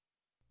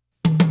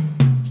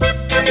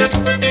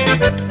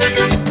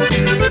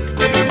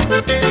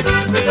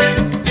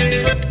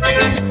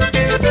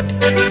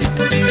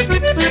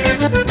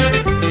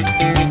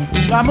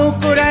La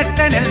mucura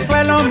está en el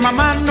suelo,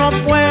 mamá, no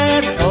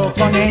puedo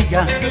con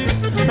ella.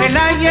 Me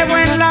la llevo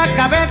en la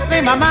cabeza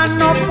y mamá,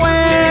 no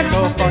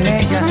puedo con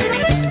ella.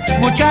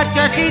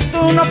 Muchacha, si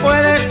tú no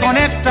puedes con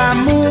esta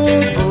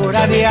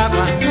mucura de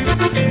agua.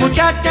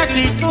 Muchacha,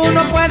 si tú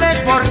no puedes,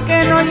 ¿por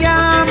qué no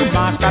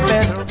llamas a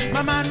Pedro?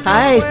 Mamá, no.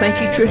 Hi,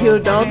 Frankie Trujillo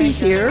Dalby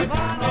here.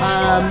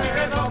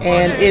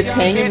 And it's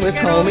Hanging with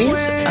Homies.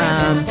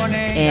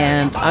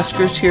 And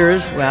Oscar's here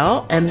as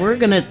well. And we're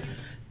going to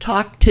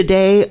talk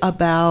today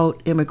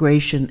about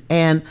immigration.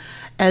 And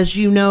as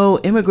you know,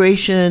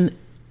 immigration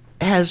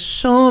has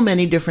so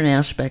many different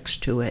aspects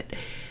to it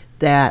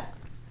that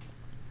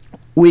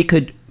we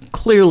could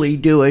clearly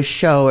do a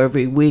show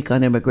every week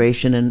on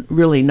immigration and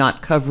really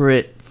not cover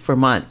it for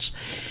months.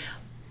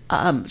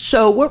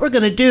 So what we're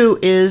going to do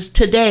is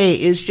today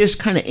is just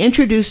kind of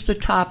introduce the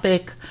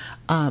topic.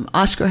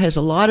 Oscar has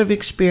a lot of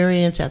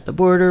experience at the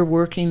border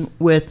working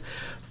with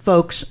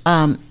folks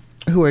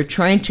who are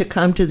trying to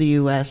come to the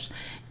U.S.,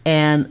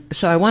 and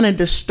so I wanted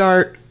to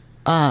start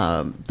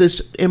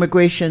this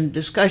immigration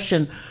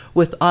discussion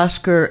with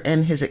Oscar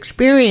and his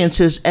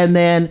experiences, and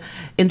then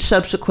in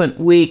subsequent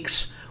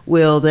weeks,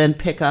 we'll then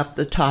pick up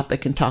the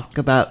topic and talk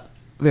about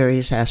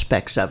various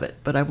aspects of it.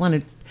 But I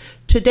wanted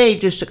today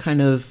just to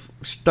kind of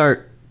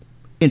start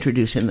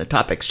introducing the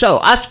topic. So,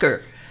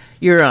 Oscar,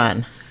 you're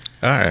on.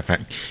 All right,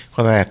 Frank.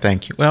 Well,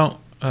 thank you. Well,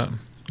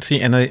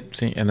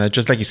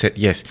 just like you said,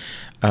 yes,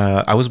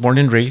 I was born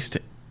and raised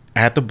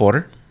at the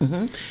border.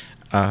 Mm-hmm.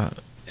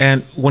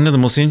 And one of the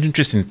most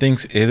interesting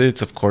things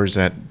is, of course,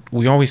 that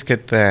we always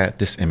get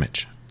this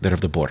image that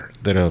of the border,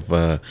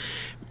 that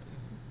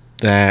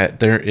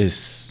there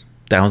is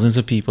thousands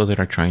of people that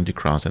are trying to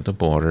cross at the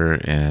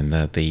border, and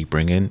they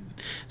bring in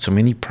so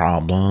many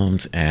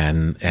problems,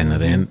 and mm-hmm.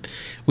 then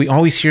we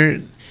always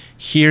hear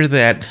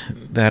that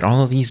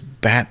all of these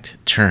bad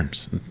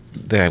terms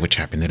which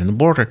happen in the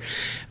border,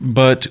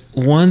 but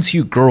once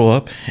you grow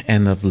up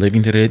and of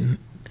living in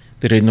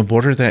the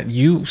border, that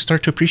you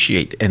start to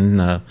appreciate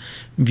and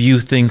view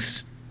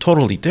things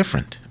totally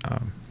different.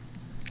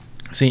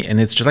 And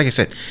it's just like I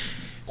said,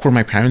 where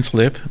my parents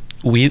lived,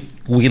 we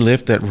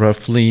lived at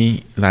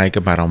roughly like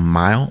about a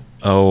mile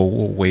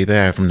away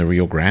there from the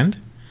Rio Grande.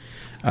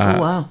 Oh,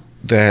 wow.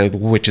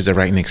 Which is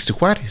right next to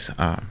Juarez.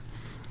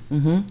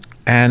 Mm-hmm.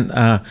 And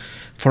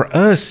for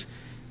us,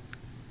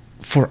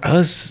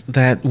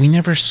 that we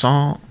never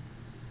saw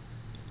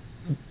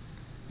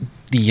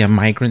the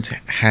migrants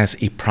has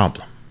a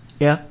problem.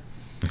 Yeah.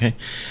 Okay.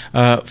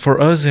 For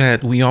us,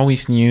 that we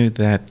always knew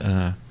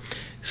that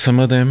some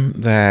of them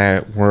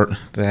that were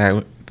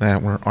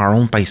our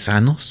own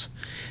paisanos,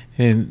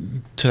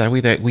 and to that way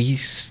that we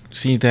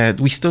see that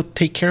we still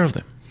take care of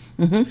them.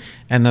 Mm-hmm.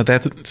 And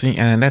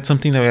that's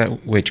something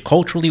that which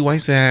culturally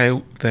wise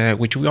that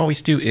which we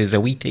always do is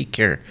that we take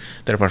care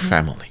of our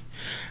family.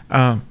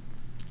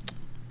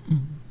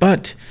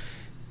 But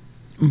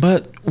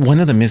one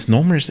of the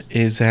misnomers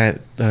is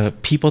that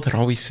people that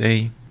always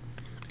say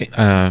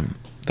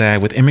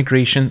that with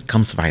immigration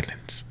comes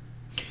violence.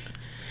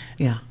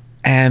 Yeah.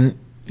 And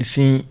you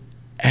see,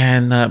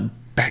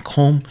 back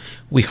home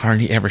we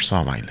hardly ever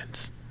saw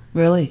violence.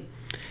 Really?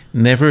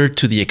 Never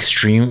to the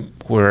extreme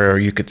where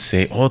you could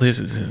say, "Oh, this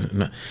is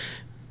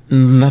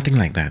nothing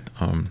like that."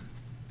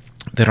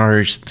 There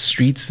are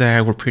streets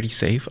that were pretty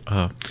safe.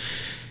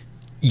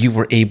 You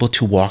were able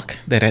to walk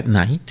that at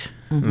night,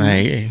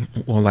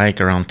 mm-hmm.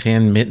 like around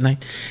 10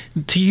 midnight.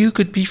 You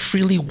could be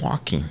freely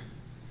walking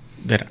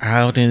that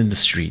out in the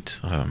streets.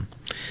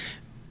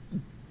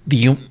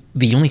 The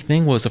only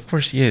thing was, of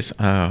course, yes,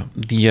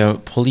 the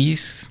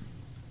police.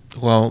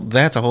 Well,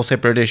 that's a whole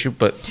separate issue,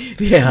 but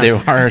yeah. There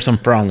are some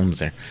problems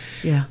there.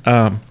 Yeah.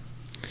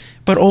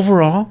 But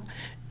overall,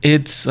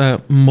 it's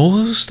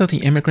most of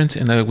the immigrants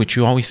which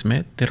you always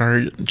met that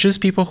are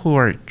just people who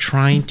are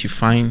trying to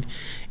find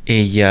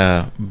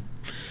and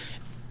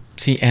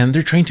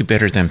they're trying to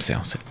better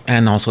themselves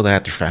and also their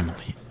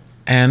family.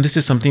 And this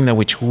is something that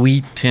which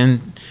we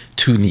tend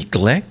to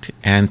neglect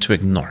and to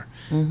ignore.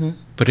 Mm-hmm.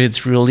 But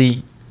it's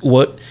really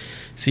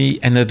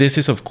and this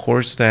is, of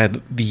course, that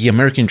the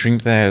American dream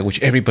that which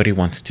everybody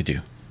wants to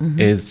do. Mm-hmm.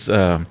 Is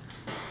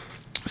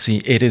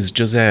it is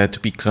just to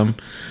become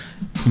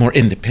more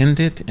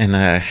independent and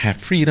have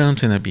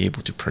freedoms and be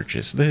able to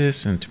purchase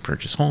this and to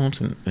purchase homes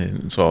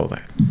and so all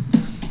that.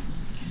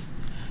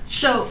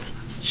 So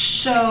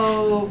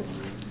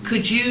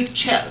could you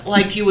tell,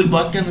 like you would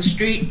walk down the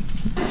street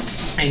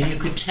and you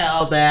could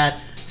tell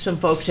that some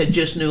folks had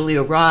just newly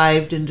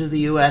arrived into the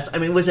U.S.? I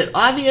mean, was it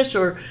obvious,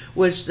 or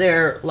was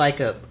there like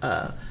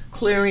a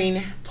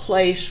clearing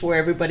place where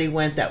everybody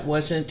went that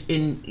wasn't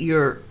in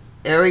your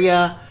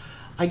area?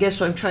 I guess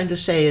what I'm trying to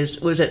say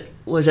is, was it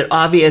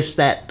obvious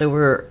that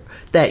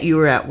you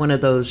were at one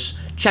of those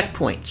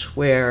checkpoints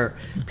where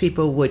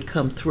people would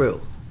come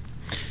through?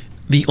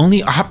 The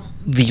only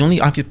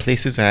obvious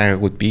places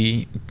would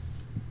be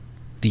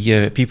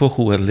the people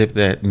who had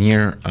lived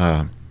near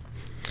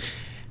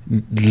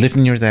lived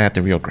near that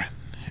the Rio Grande,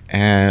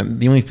 and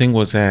the only thing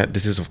was that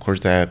this is of course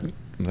that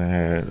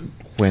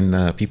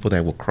when people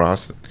that will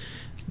cross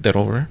that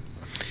over,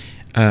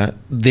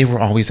 they were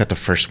always at the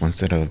first ones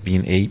that of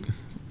being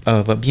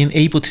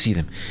able to see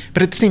them.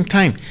 But at the same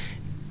time,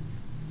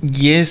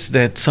 yes,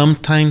 that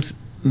sometimes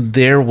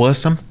there was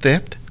some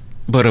theft,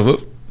 but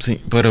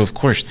of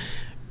course,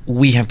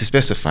 we have to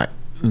specify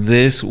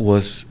this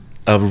was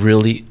a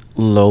really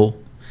low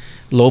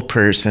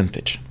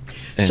percentage.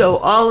 And so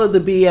all of the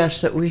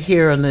BS that we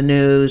hear on the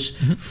news,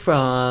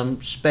 from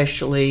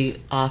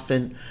especially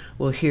often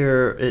we'll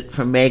hear it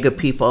from MAGA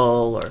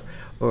people,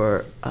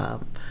 or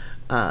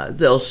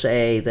they'll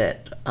say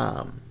that,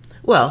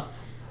 well,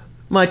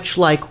 much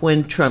like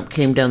when Trump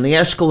came down the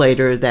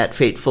escalator that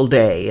fateful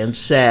day and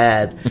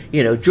said,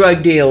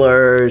 drug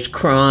dealers,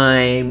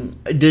 crime,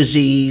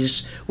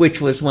 disease,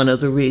 which was one of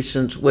the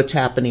reasons what's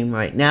happening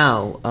right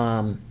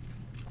now,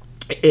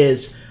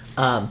 is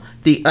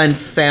the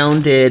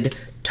unfounded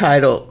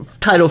Title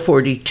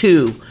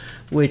 42,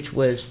 which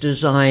was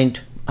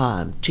designed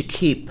to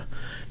keep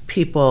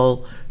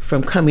people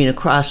from coming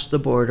across the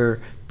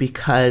border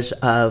because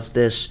of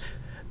this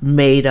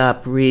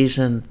made-up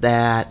reason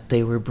that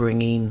they were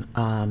bringing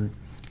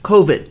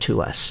COVID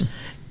to us,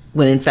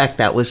 when in fact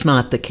that was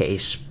not the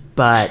case.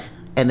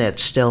 And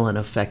it's still in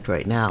effect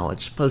right now.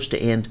 It's supposed to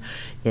end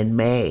in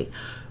May.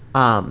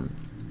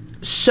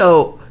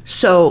 So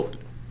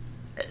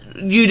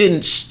you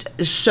didn't.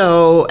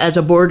 So as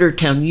a border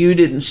town, you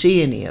didn't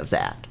see any of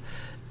that.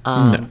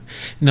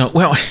 No.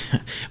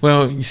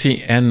 Well, you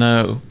see,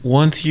 and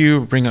once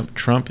you bring up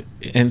Trump,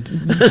 and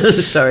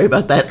sorry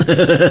about that.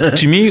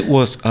 to me, it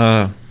was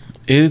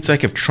it's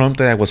like if Trump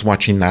that was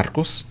watching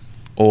Narcos,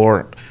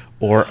 or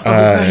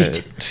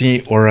right.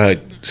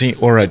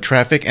 or a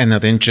traffic, and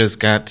then just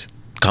got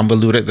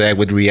convoluted that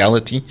with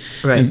reality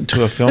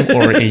into a film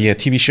or a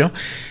TV show,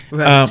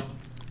 right.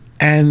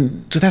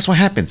 And so that's what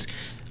happens.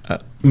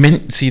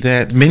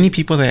 Many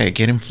people that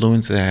get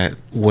influenced that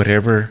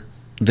whatever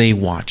they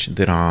watch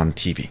that on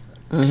TV,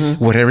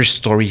 whatever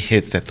story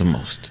hits that the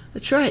most.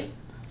 That's right.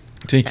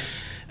 See,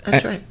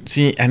 That's right.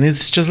 See, and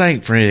it's just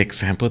like, for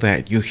example,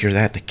 that you hear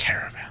that the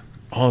caravan,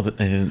 all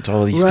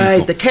these right,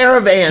 people. the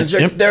caravans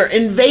Yep. they're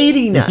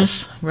invading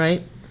us,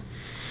 right?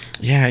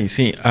 Yeah, you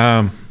see,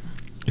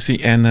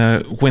 and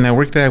when I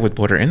worked there with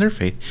Border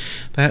Interfaith,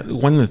 that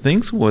one of the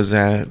things was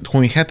that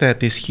when we had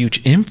this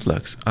huge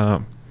influx,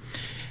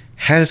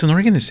 as an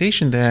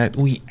organization that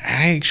we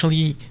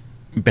actually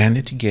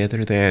banded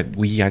together, that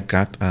we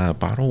got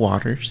bottled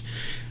waters.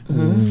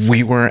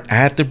 We were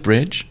at the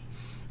bridge,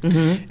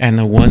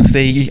 and once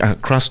they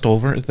crossed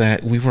over,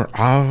 that we were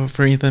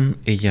offering them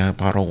a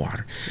bottled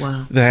water.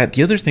 Wow. That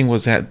the other thing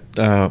was that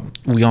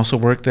we also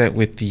worked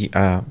with the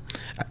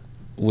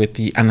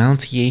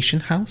Annunciation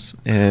House,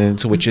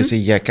 and so which is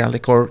a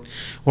Catholic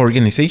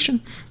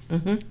organization.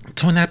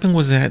 So what happened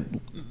was that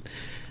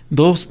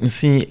those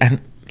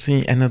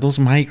those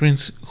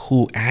migrants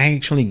who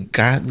actually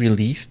got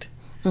released,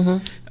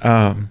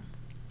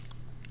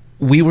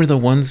 we were the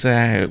ones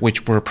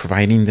which were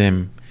providing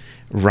them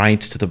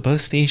rides to the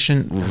bus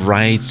station,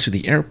 rides to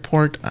the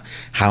airport,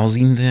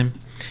 housing them,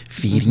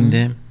 feeding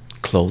them,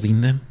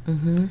 clothing them.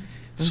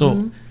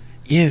 So,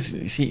 yes,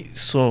 see,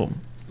 so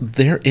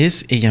there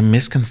is a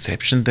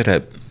misconception that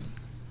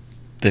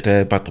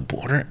about the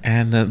border,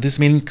 and this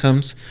mainly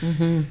comes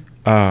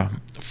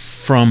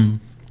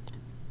from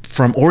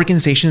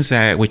organizations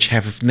which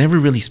have never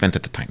really spent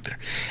at the time there,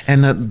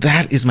 and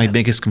that is my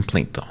biggest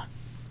complaint, though.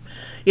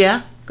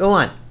 Yeah, go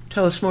on.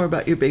 Tell us more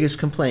about your biggest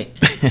complaint.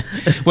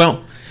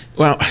 Well,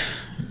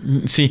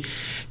 see,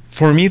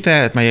 for me,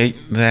 that my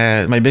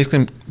biggest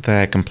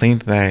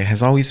complaint that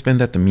has always been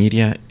that the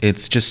media,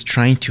 it's just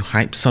trying to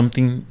hype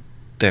something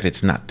that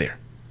it's not there.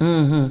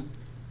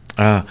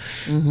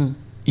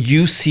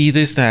 You see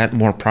this that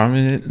more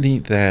prominently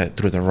that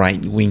through the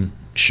right wing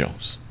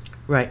shows.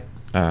 Right.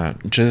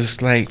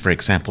 Just like, for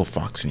example,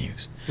 Fox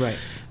News. Right.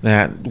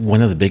 That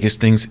one of the biggest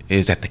things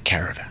is at the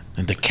caravan.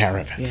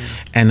 Yeah.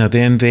 And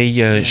then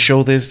they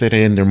show this that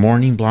in their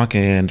morning block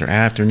and their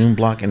afternoon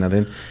block, and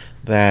then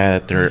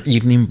that their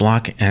evening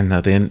block, and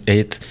then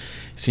it's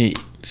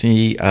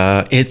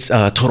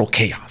total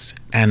chaos.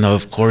 And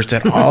of course,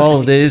 that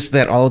all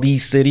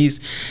these cities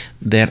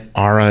that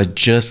are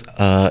just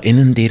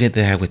inundated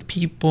with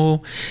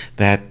people,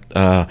 that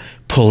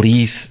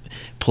police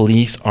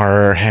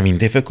are having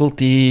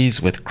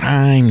difficulties with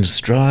crimes,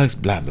 drugs,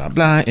 blah blah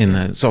blah,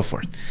 and so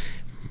forth.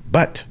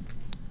 But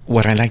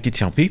what I like to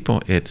tell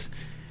people, it's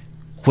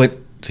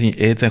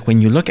that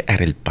when you look at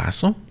El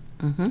Paso,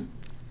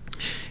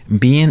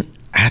 being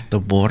at the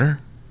border,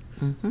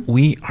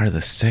 we are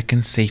the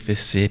second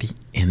safest city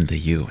in the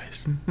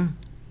U.S.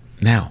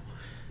 Now,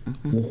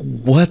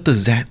 what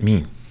does that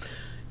mean?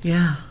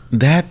 Yeah.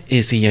 That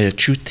is a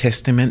true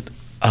testament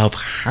of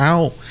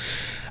how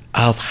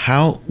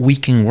we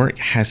can work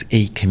as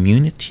a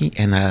community,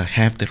 and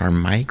have that our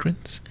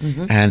migrants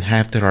and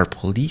have that our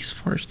police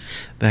force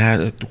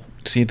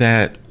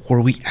that where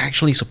we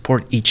actually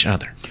support each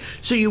other.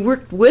 So you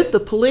worked with the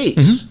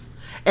police,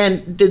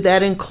 And did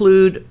that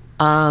include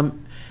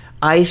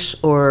ICE,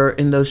 or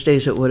in those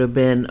days it would have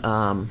been?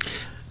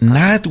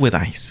 Not with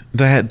ICE.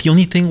 The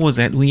only thing was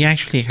that we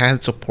actually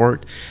had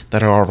support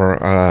that of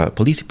our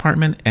police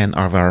department and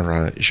of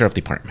our sheriff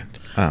department.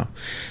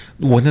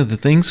 One of the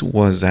things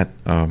was that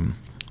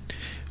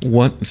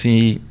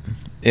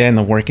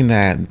and working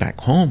that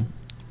back home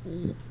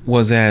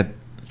was that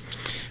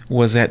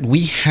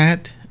we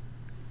had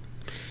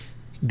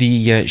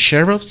the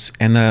sheriffs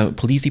and the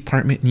police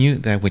department knew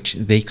that which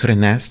they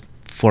couldn't ask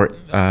for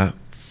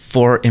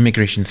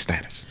immigration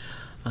status.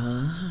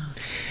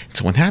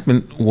 So what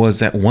happened was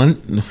that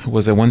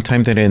one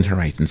time that in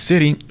Horizon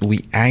City,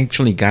 we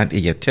actually got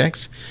a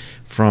text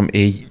from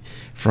a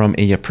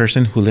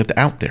person who lived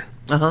out there.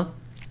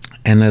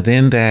 And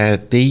then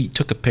that they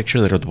took a picture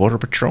of the Border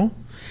Patrol,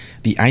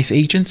 the ICE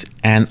agents,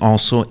 and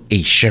also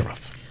a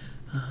sheriff.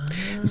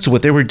 So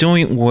what they were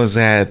doing was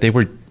that they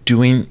were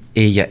doing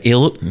a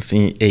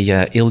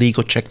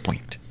illegal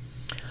checkpoint,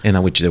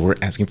 in which they were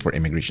asking for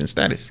immigration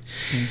status.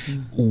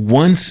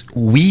 Once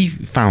we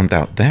found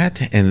out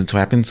that, and what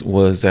happens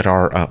was that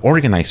our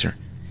organizer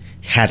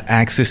had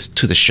access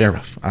to the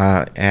sheriff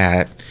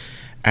at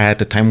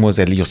the time was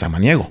Elio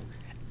Samaniego,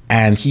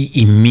 and he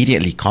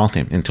immediately called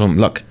him and told him,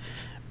 "Look,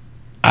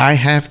 I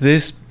have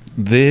this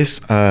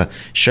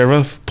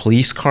sheriff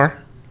police car,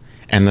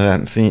 and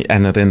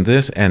then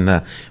this,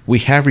 and we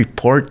have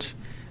reports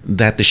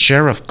that the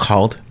sheriff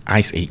called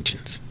ICE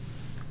agents."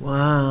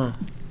 Wow.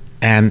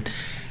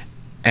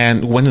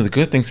 And one of the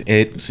good things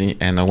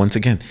once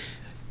again,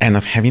 and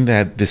of having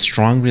this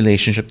strong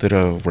relationship that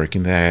of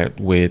working that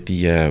with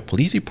the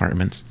police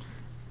departments,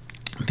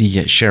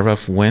 the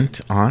sheriff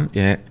went on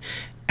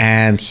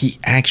and he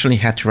actually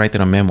had to write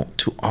a memo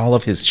to all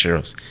of his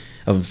sheriffs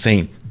of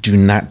saying, "Do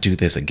not do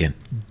this again.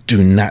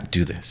 Do not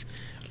do this.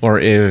 Or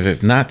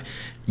if not,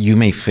 you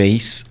may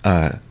face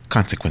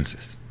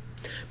consequences."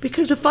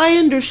 Because if I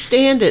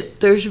understand it,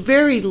 there's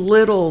very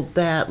little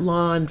that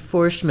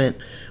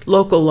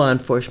local law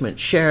enforcement,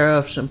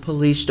 sheriffs and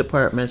police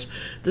departments,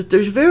 that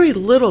there's very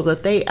little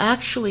that they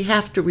actually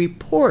have to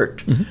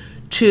report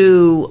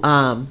to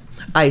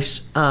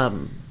ICE,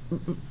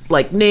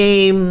 like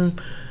name,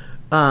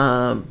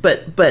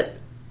 but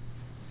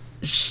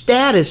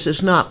status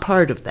is not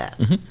part of that.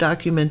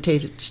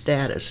 Documented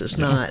status is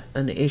not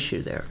an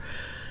issue there.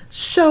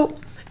 So,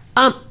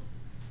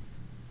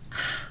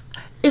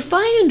 if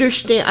I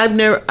understand,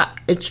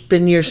 it's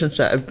been years since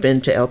I've been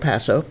to El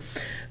Paso,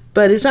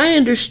 but as I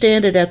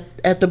understand it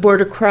at the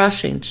border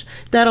crossings,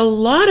 that a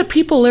lot of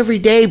people every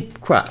day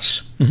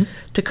cross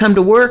to come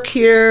to work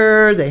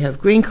here. They have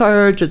green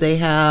cards or they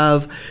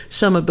have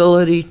some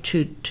ability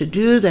to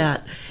do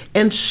that.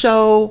 And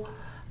so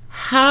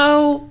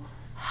how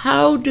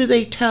do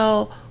they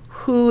tell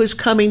who is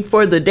coming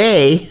for the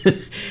day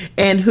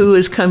and who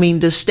is coming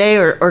to stay,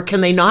 or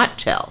can they not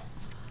tell?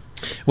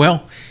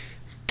 Well,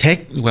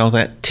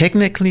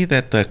 technically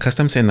that the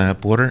customs and the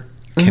border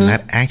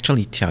cannot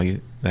actually tell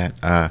you that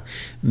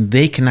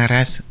they cannot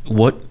ask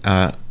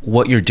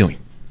what you're doing.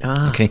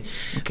 Okay.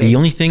 The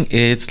only thing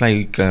it's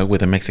like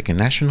with a Mexican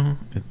national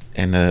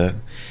and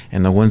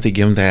the ones they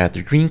give them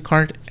their green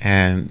card,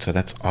 and so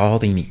that's all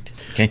they need.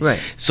 Okay. Right.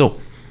 So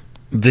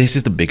this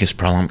is the biggest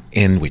problem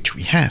in which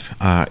we have.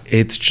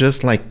 It's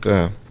just like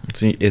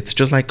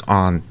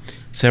on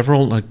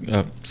several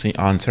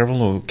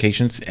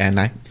occasions,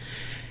 and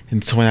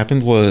so what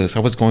happened was I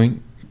was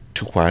going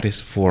to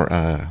Juarez for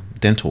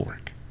dental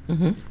work.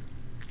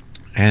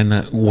 And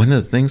one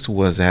of the things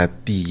was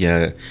that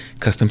the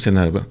customs and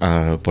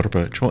the border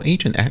patrol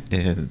agent,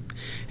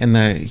 and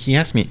he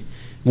asked me,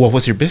 "What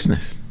was your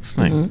business?" It's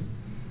like,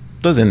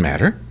 doesn't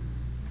matter.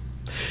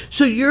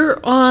 So you're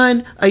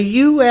on a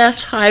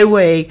U.S.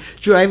 highway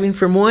driving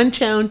from one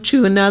town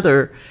to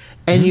another,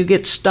 and you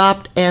get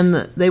stopped,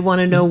 and they want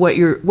to know what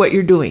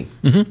you're doing.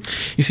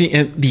 You see,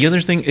 and the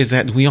other thing is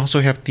that we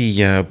also have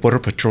the border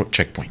patrol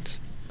checkpoints.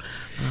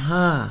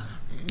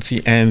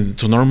 See, and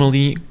so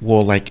normally,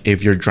 well, like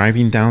if you're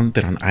driving down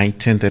that on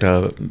I-10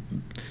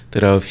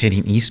 that of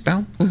heading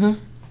eastbound,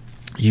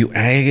 you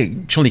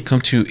actually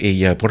come to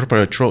a border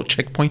patrol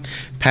checkpoint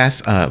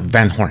past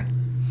Van Horn.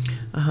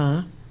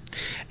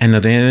 And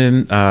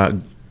then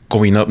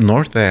going up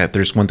north,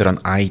 there's one that on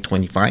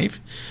I-25,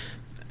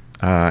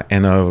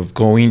 and of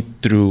going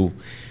through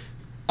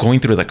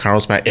the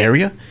Carlsbad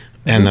area,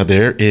 and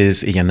there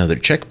is another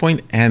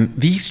checkpoint. And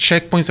these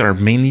checkpoints are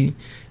mainly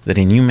that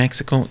in New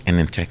Mexico and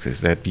in Texas.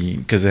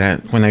 Because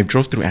when I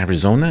drove through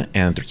Arizona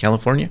and through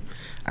California,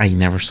 I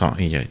never saw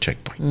a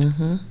checkpoint.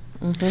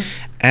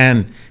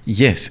 And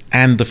yes,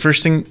 and the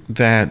first thing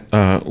that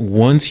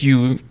once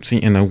you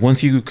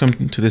come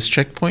to this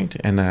checkpoint,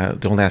 and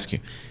they'll ask you,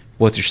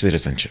 "What's your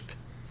citizenship?"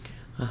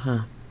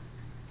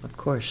 Of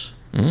course.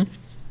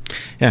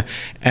 Yeah,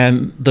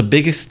 and the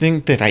biggest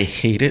thing that I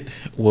hated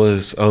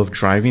was of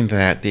driving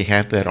that they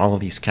have that all of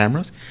these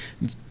cameras,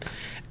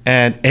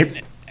 and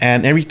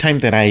every time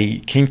that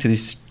I came to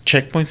these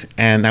checkpoints,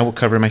 and I would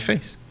cover my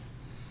face.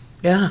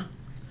 Yeah.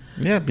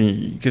 Yeah,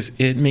 because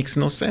it makes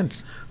no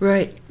sense.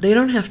 Right. They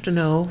don't have to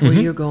know where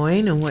you're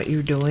going and what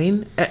you're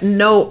doing.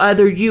 No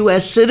other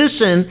U.S.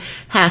 citizen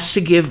has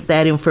to give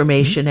that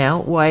information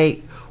out.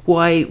 Why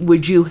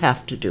would you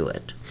have to do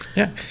it?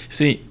 Yeah.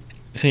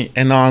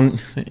 And on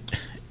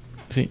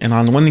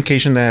one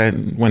occasion that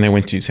when I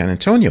went to San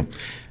Antonio,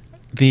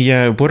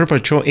 the Border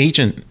Patrol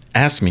agent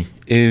asked me,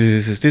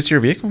 "Is this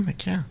your vehicle?" I'm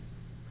like, "Yeah."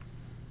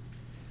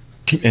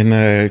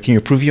 Can you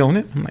prove you own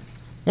it? I'm like,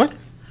 "What?"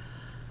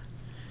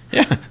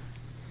 Yeah.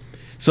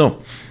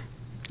 So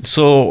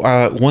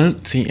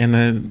once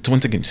again,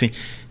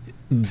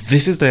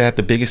 this is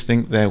the biggest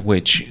thing that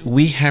which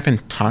we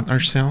haven't taught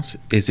ourselves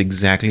is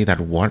exactly that.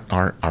 What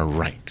are our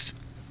rights?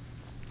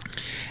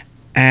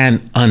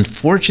 And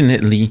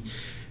unfortunately,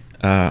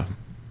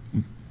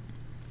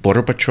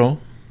 Border Patrol,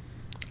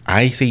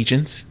 ICE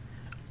agents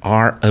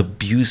are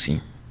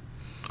abusing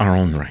our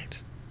own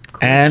rights.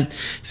 And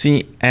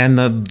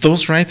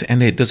those rights,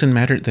 and it doesn't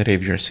matter that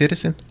if you're a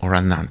citizen or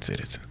a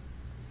non-citizen.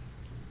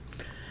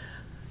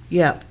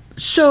 Yeah.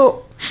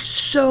 So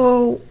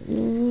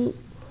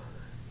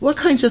what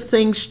kinds of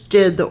things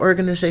did the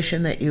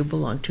organization that you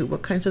belong to,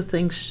 what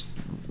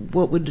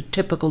would a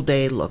typical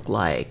day look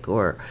like?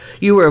 Or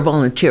you were a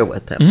volunteer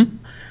with them. Mm-hmm.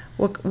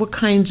 What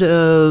kinds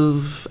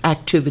of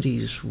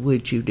activities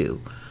would you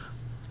do?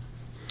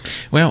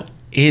 Well,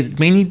 it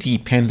mainly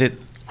depended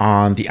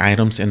on the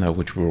items in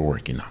which we were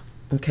working on.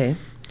 Okay.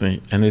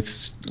 And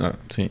it's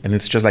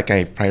just like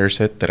I prior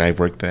said that I've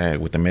worked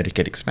with the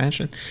Medicaid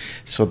expansion,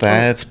 so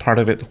that's part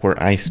of it where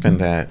I spend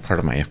that part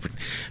of my effort.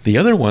 The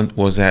other one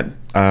was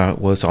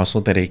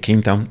also that it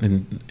came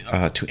down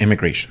to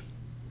immigration.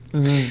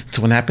 Mm-hmm.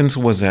 So what happens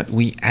was that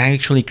we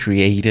actually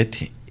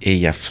created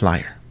a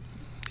flyer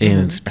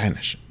in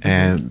Spanish,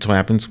 and so what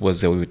happens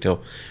was that we would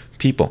tell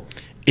people,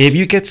 if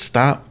you get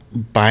stopped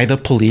by the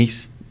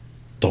police,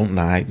 don't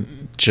lie,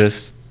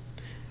 just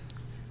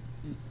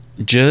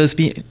give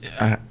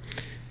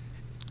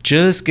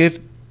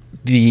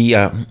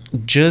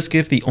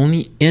the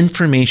only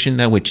information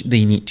that which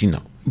they need to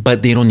know,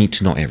 but they don't need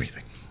to know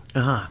everything.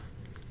 Uh-huh.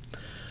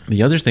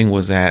 The other thing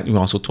was that we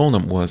also told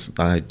them was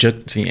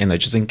just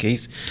in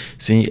case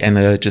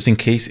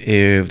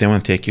if they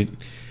want to take you,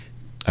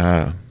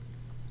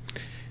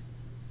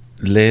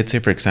 let's say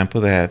for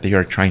example that they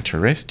are trying to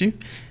arrest you,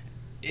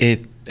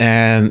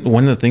 and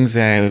one of the things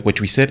that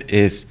which we said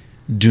is,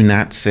 do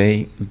not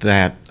say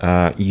that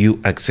you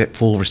accept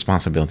full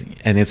responsibility.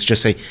 And it's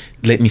just say,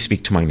 let me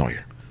speak to my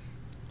lawyer.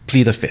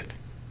 Plead the fifth.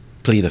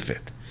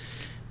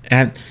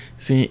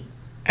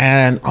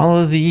 And all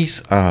of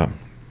these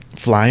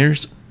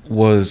flyers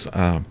was,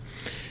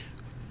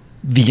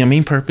 the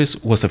main purpose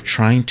was of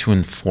trying to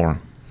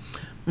inform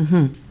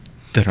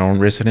their own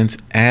residents,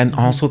 and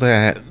also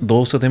that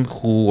those of them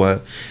who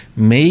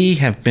may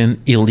have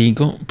been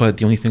illegal, but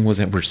the only thing was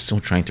that we're still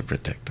trying to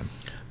protect them.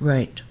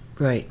 Right.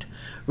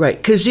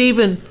 Because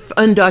even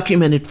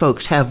undocumented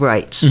folks have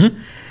rights. Mm-hmm.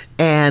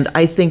 And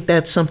I think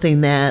that's something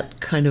that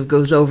kind of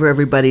goes over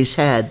everybody's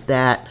head,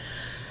 that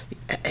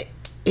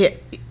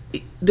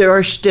there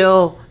are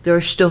still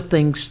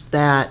things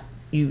that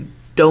you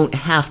don't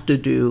have to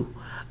do,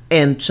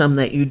 and some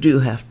that you do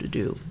have to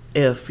do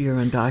if you're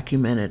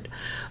undocumented.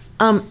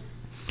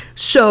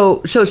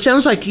 So it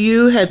sounds like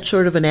you had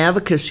sort of an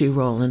advocacy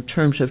role in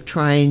terms of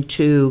trying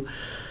to,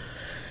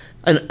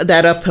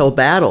 that uphill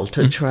battle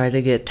to try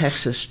to get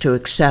Texas to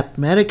accept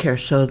Medicare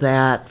so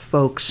that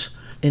folks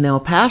in El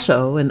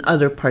Paso and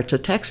other parts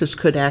of Texas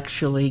could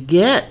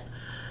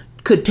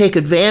take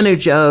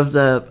advantage of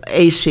the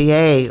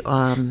ACA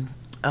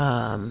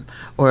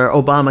or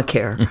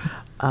Obamacare.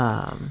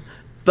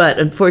 But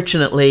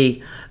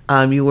unfortunately,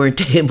 you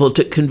weren't able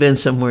to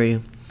convince them, were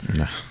you?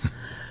 No.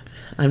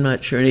 I'm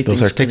not sure anything.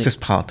 Those are Texas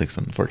politics,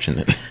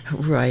 unfortunately.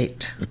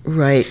 Right.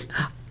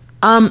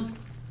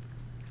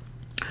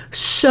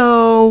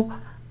 So,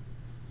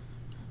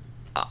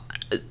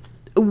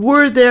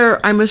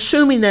 I'm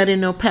assuming that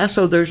in El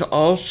Paso there's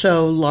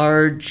also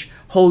large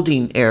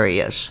holding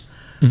areas.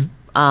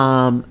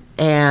 Mm-hmm.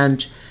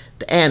 And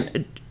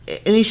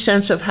any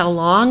sense of how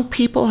long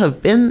people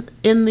have been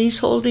in these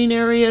holding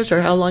areas,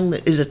 or how long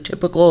is a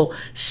typical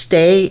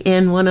stay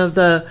in one of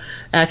they're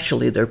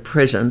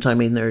prisons. I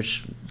mean,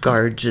 there's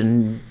guards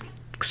and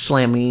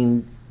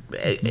slamming.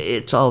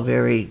 It's all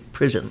very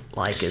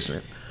prison-like, isn't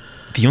it?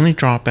 The only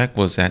drawback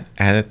was that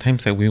at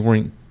times that we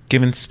weren't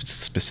given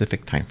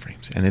specific time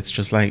frames. And it's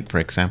just like, for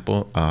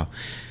example,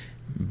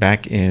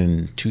 back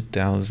in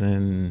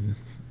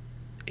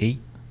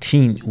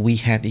 2018, we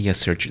had a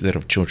surge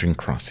of children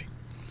crossing.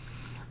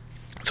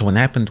 So what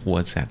happened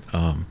was that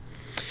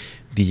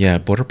the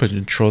Border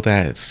Patrol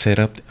that set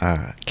up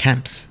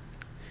camps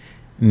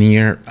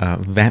near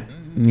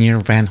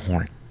Van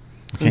Horn.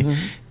 Okay.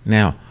 Mm-hmm.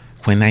 Now,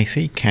 when I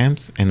say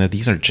camps, and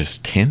these are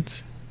just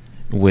tents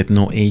with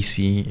no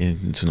AC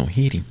and so no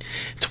heating.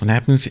 So what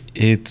happens,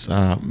 it's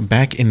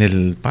back in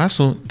El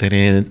Paso that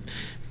in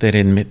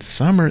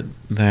midsummer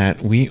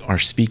that we are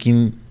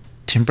speaking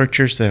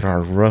temperatures that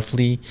are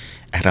roughly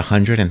at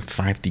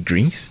 105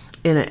 degrees.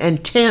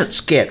 And tents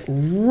get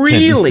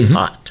really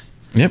hot.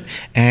 Yep.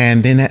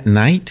 And then at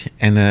night,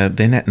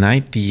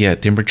 the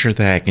temperature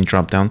that can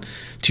drop down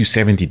to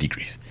 70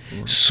 degrees.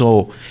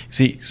 So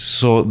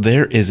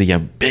there is a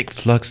big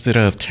flux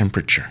of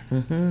temperature,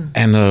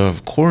 and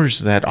of course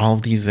that all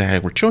of these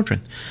were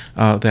children.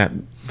 That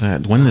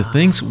one of the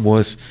things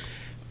was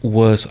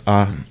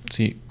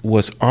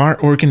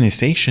our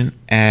organization,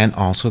 and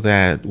also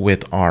that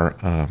with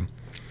our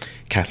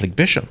Catholic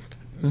bishop,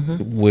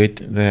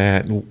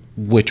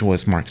 which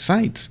was Mark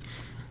Sides.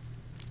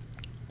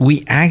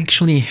 We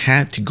actually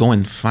had to go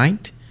and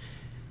fight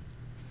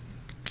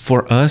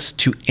for us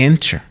to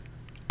enter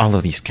all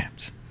of these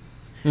camps.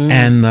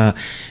 And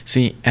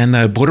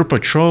the Border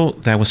Patrol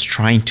that was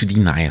trying to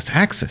deny us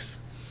access.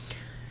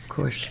 Of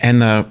course.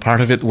 And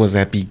part of it was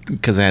that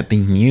because that they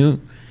knew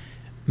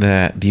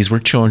that these were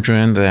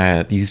children,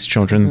 that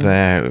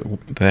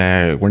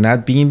were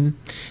not being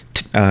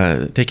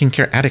taken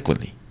care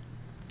adequately.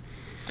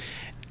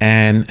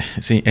 And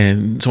so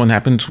what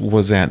happened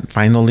was that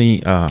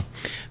finally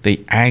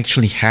they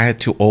actually had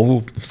to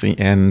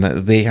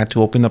they had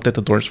to open up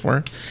the doors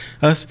for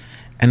us.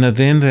 And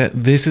then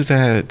this is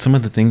some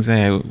of the things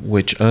that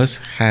which us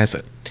has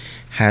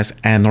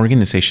an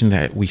organization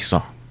that we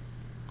saw,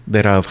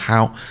 that of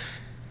how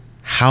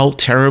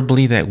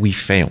terribly that we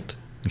failed.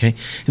 Okay,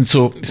 and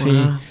so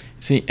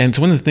and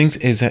so one of the things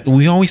is that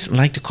we always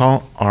like to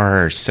call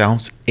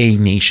ourselves a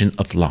nation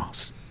of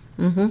laws,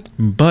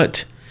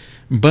 but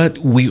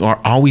we are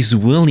always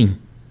willing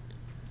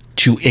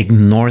to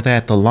ignore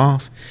the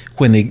laws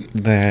when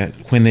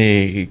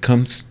it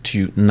comes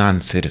to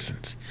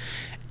non-citizens.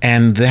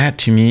 And that,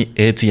 to me,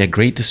 it's a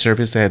great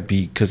disservice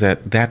because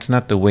that's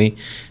not the way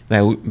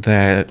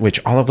that which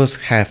all of us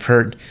have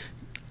heard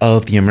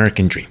of the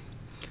American dream.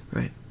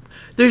 Right.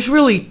 There's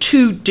really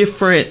two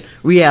different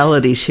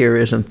realities here,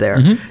 isn't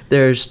there?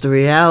 There's the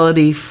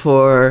reality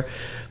for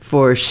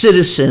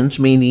citizens,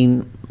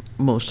 meaning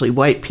mostly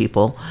white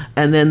people,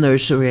 and then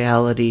there's the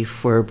reality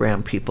for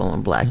brown people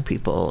and black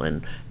people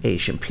and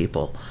Asian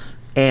people,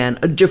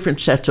 and different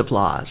sets of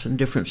laws and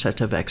different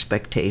sets of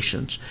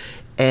expectations.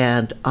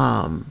 And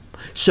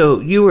so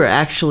you were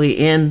actually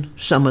in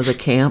some of the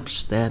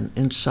camps then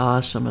and saw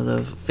some of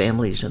the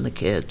families and the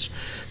kids.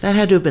 That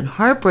had to have been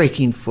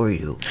heartbreaking for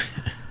you.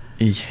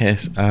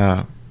 Yes.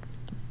 The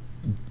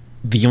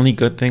only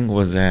good thing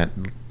was that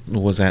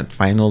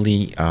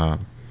finally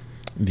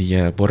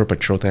the Border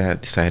Patrol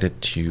that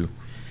decided to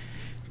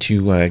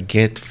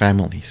get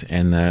families,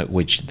 and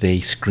which they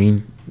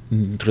screened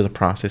through the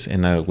process,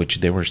 and which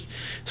they were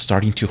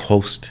starting to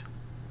host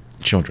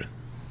children.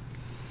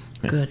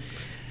 Good.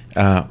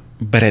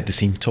 But at the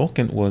same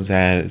token was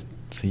that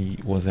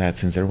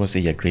since there was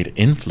a great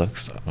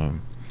influx,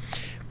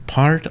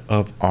 part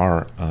of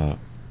our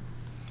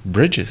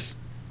bridges,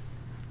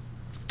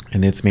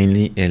 and it's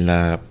mainly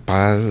El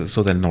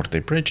Paso del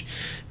Norte bridge,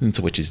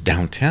 which is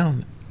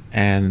downtown.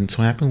 And so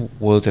what happened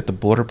was that the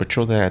Border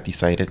Patrol that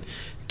decided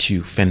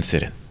to fence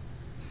it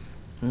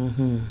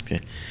in. Okay.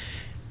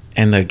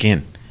 And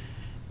again,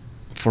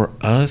 for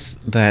us,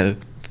 that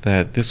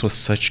this was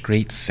such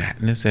great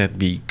sadness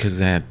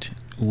because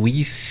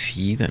we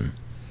see them.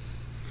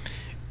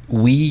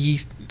 We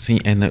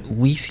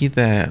see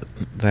that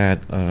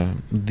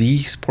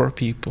these poor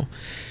people,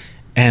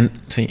 and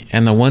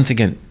once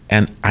again,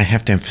 and I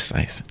have to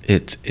emphasize,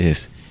 it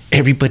is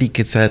everybody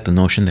gets at the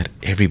notion that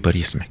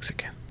everybody is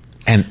Mexican,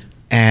 and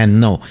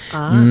no,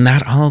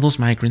 not all of those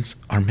migrants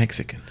are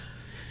Mexicans.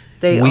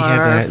 We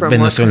have from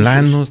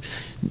Venezolanos,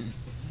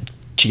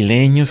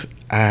 Chilenos,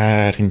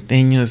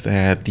 Argentinos,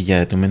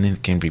 the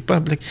Dominican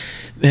Republic,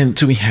 and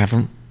so we have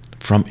them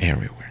from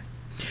everywhere.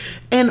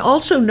 And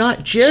also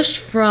not just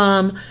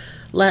from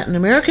Latin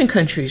American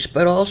countries,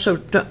 but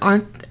also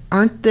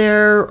aren't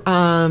there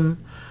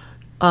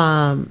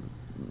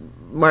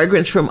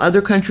migrants from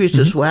other countries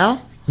as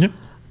well? Yep.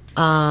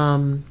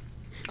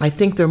 I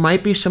think there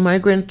might be some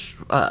migrants,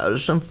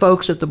 some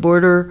folks at the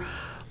border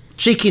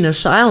seeking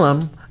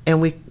asylum, and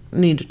we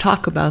need to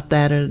talk about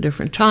that at a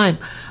different time.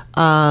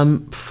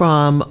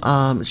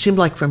 It seemed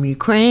like from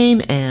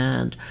Ukraine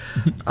and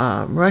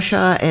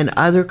Russia and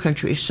other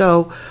countries.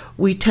 So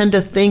we tend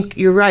to think,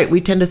 you're right,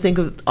 we tend to think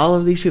of all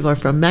of these people are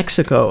from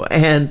Mexico,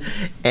 and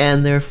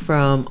they're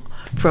from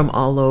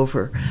all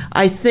over.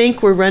 I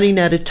think we're running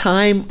out of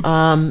time.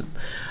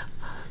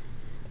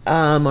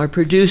 Our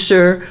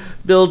producer,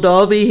 Bill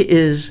Dalby,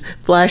 is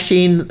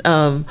flashing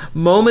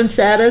moments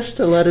at us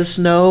to let us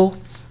know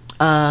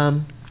how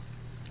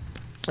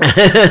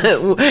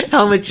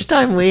much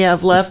time we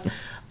have left.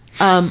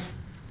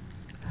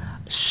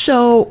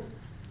 So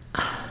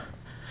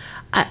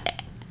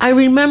I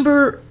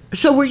remember,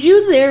 so were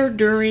you there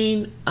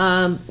during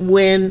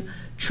when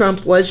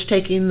Trump was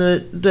taking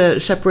the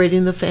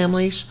separating the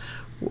families,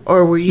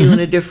 or were you in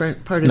a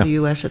different part of the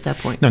U.S. at that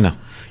point? No.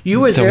 You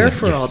were there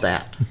for all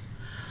that.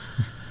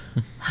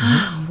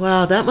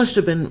 Wow, that must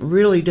have been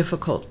really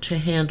difficult to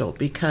handle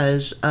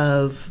because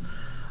of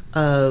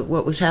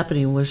what was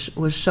happening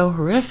was so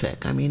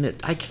horrific. I mean,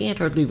 I can't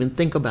hardly even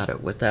think about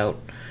it without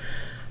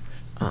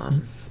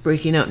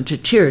breaking out into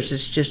tears.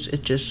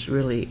 It just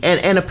really,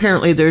 and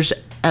apparently there's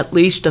at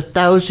least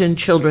 1,000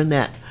 children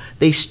that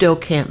they still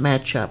can't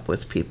match up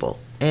with people.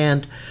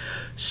 And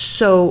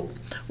so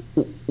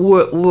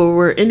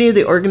were any of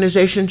the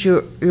organizations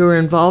you were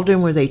involved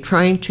in, were they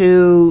trying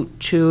to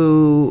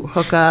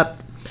hook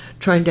up,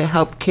 trying to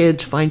help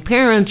kids find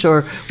parents,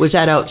 or was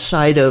that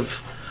outside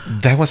of?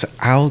 That was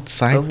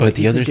outside, but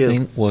the other do?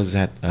 thing was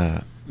that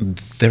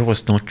there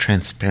was no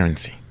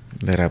transparency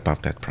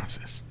about that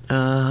process.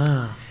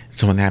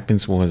 So what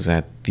happens was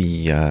that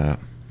the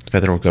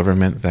federal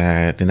government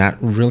that did not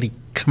really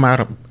come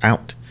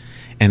out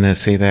and then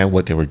say that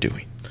what they were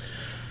doing.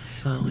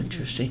 Oh,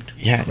 interesting.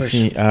 Yeah,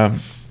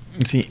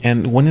 see,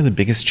 and one of the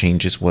biggest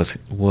changes was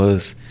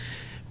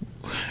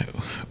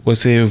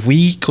if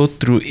we go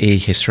through a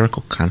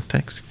historical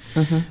context,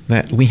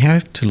 that we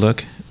have to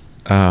look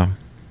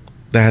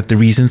at the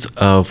reasons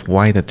of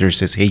why that there's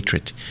this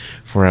hatred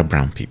for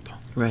brown people.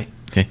 Right.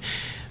 Okay.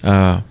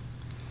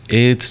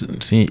 It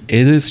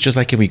is just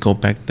like if we go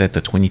back that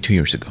the 22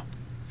 years ago,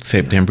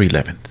 September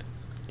 11th.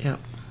 Yeah.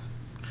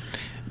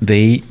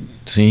 They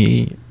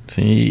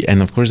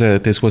and of course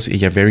this was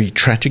a very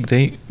tragic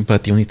day.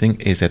 But the only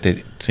thing is that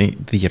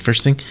the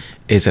first thing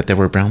is that there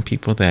were brown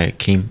people that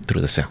came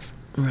through the South.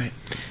 Right.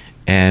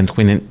 And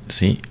when in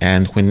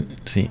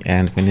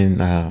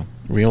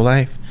real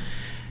life,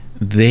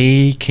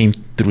 they came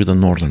through the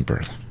northern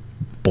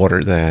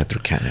border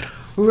through Canada.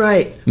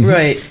 Right,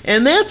 right.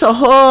 And that's a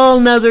whole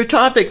nother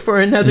topic for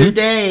another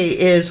day,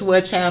 is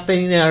what's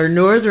happening at our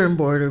northern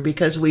border,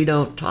 because we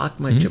don't talk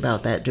much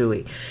about that, do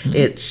we?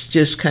 It's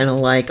just kind of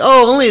like,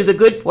 oh, only the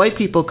good white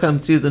people come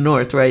through the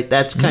north, right?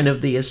 That's kind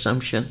of the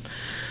assumption.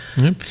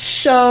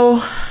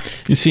 So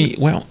you see,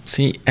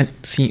 and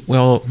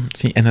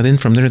then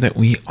from there that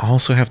we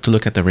also have to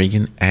look at the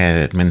Reagan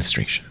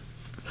administration.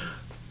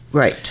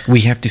 Right.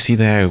 We have to see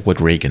that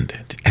what Reagan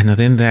did, and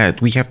then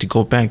that we have to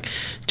go back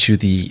to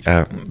the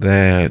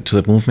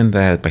movement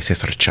that by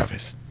Cesar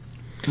Chavez,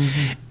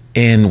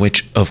 in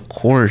which, of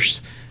course,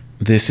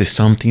 this is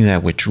something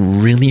that which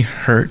really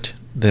hurt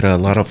that a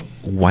lot of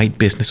white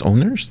business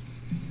owners,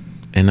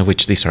 and of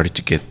which they started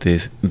to get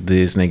this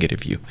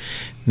negative view.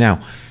 Now,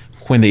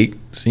 when it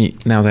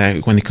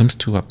comes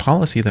to a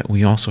policy, that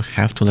we also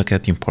have to look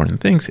at the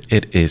important things.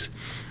 It is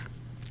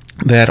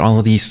that all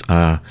of these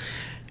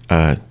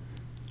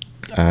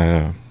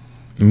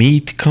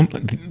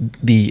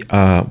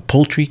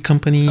poultry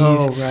companies.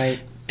 Oh, right.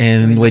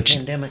 And which,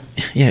 pandemic.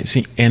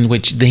 And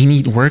which they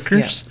need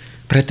workers,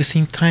 but at the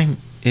same time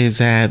is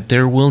that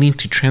they're willing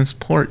to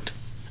transport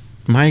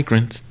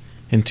migrants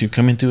and to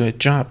come into a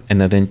job and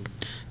then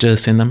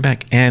just send them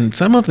back. And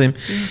some of them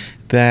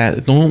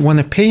that don't want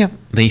to pay them,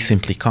 they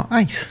simply call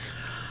ICE.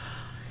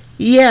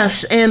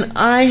 Yes, and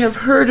I have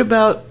heard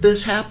about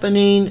this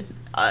happening,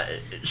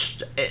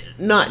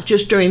 not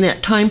just during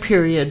that time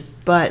period,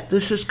 but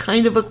this is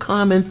kind of a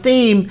common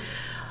theme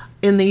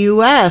in the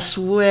U.S.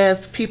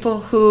 with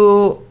people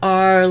who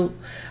are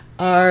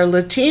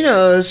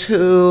Latinos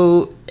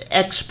who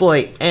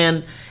exploit,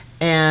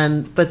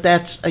 but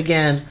that's,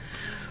 again,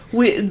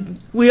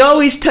 we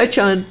always touch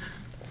on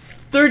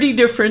 30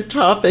 different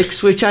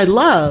topics, which I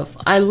love,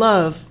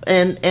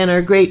 and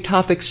are great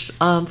topics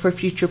for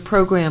future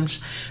programs.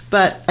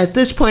 But at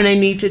this point, I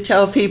need to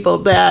tell people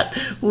that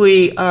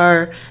we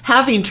are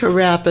having to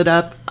wrap it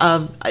up.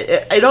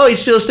 It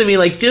always feels to me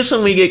like just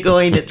when we get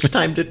going, it's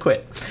time to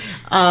quit.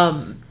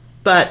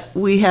 But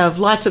we have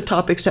lots of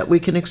topics that we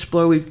can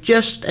explore. We've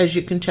just, as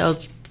you can tell,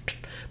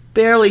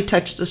 barely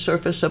touched the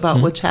surface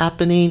about what's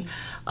happening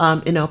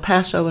in El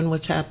Paso and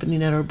what's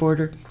happening at our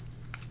border.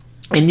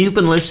 And you've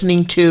been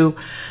listening to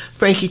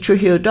Frankie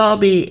Trujillo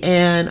Dalby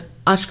and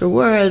Oscar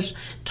Juarez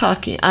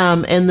talking,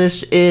 and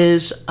this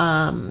is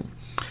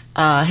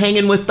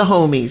Hanging with the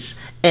Homies.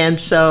 And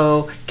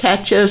so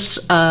catch us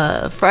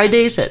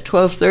Fridays at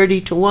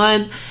 12:30 to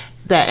 1,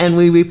 and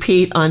we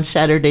repeat on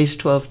Saturdays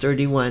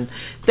 12:31.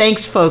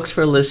 Thanks, folks,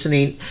 for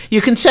listening.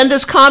 You can send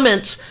us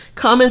comments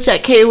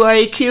at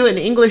KYQ in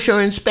English or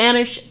in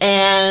Spanish,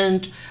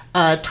 and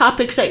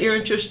topics that you're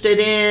interested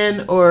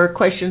in or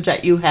questions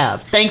that you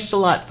have. Thanks a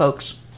lot, folks.